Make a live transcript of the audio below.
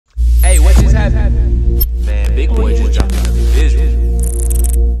Hey, what just happened? Man, big boy just dropped another visual.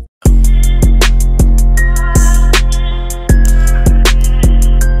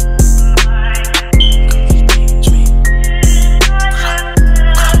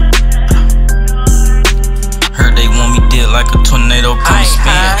 Like a tornado come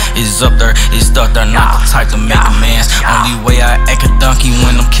spin. It's up there, it's stuck there, not the type to make a man's. Only way I act a donkey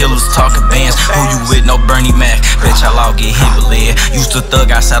when them killers talking bands. Who you with? No Bernie Mac. Bet y'all all get hit with lead. Used to thug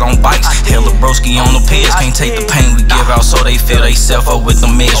outside on bikes. Hell a broski on the peds. Can't take the pain we give out, so they fill they self up with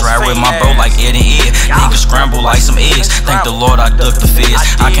the meds. Ride with my bro like Ed and Ed. Niggas scramble like some eggs. Thank the Lord I ducked the feds.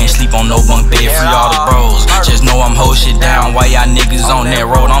 I can't sleep on no bunk bed. Free all the bros. Just know I'm hold shit down. While y'all niggas on that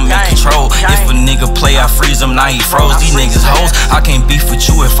road, I'm in control. If a nigga play, I freeze him. Now he froze. These niggas hoes. I can't beef with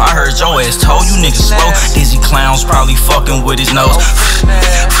you if I heard your ass told. You niggas slow. Dizzy clowns probably fucking with his nose.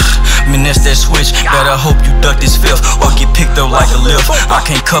 Man, that's that switch. Better hope you duck this fifth or get picked up like a lift. I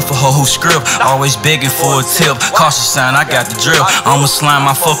can't cuff a hoe who script. Always begging for a tip. Caution sign, I got the drill. I'ma slime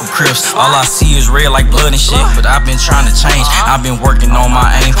my fuck with crips. All I see is red like blood and shit. But I've been trying to change. I've been working on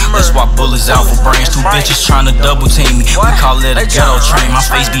my aim. Let's swap bullets out for brains. Two bitches trying to double team me. We call it a ghetto train. My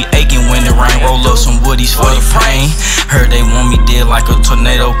face be aching when it rain. Roll up some woodies for the pain. Heard they want me dead like a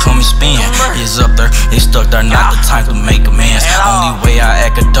tornado come and spin. It's up there, it's stuck there, not the time to make a man's. Only way I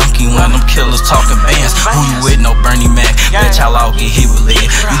act a donkey when them killers talking bands. Who you with? No Bernie Mac. Bet y'all all get hit with lead.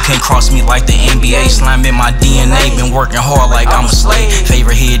 You can't cross me like the NBA. Slime in my DNA. Been working hard like I'm a slave.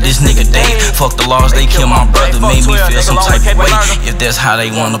 Favorite head, this nigga Dave. Fuck the laws, they kill my brother. Made me feel some type of way. If that's how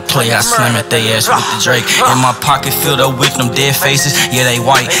they wanna play, I slam at they ass with the Drake. In my pocket filled up with them dead faces. Yeah, they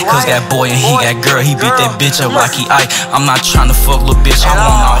white. Cause that boy and he got girl. He beat that bitch up like he Ike. I'm not trying to fuck little bitch. I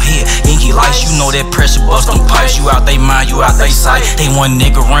want all here. Yinky6, you know that pressure bust them pipes. You out they mind, you out they sight. They one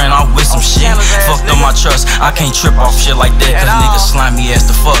nigga ran off with some shit. Fucked up my trust. I can't trip off shit like that. Cause niggas slimy ass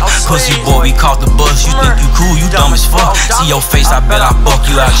the fuck. Pussy boy, we caught the bus. You think you cool, you dumb as fuck. See your face, I bet I buck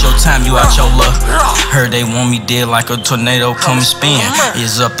you out your time, you out your luck. Heard they want me dead like a tornado come and spin.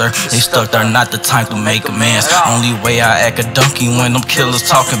 It's up there, they stuck there, not the time to make a man's. Only way I act a donkey when them killers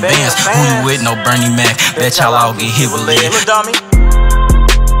talking bands. Who you with? No Bernie Mac. Bet y'all all get hit with lead.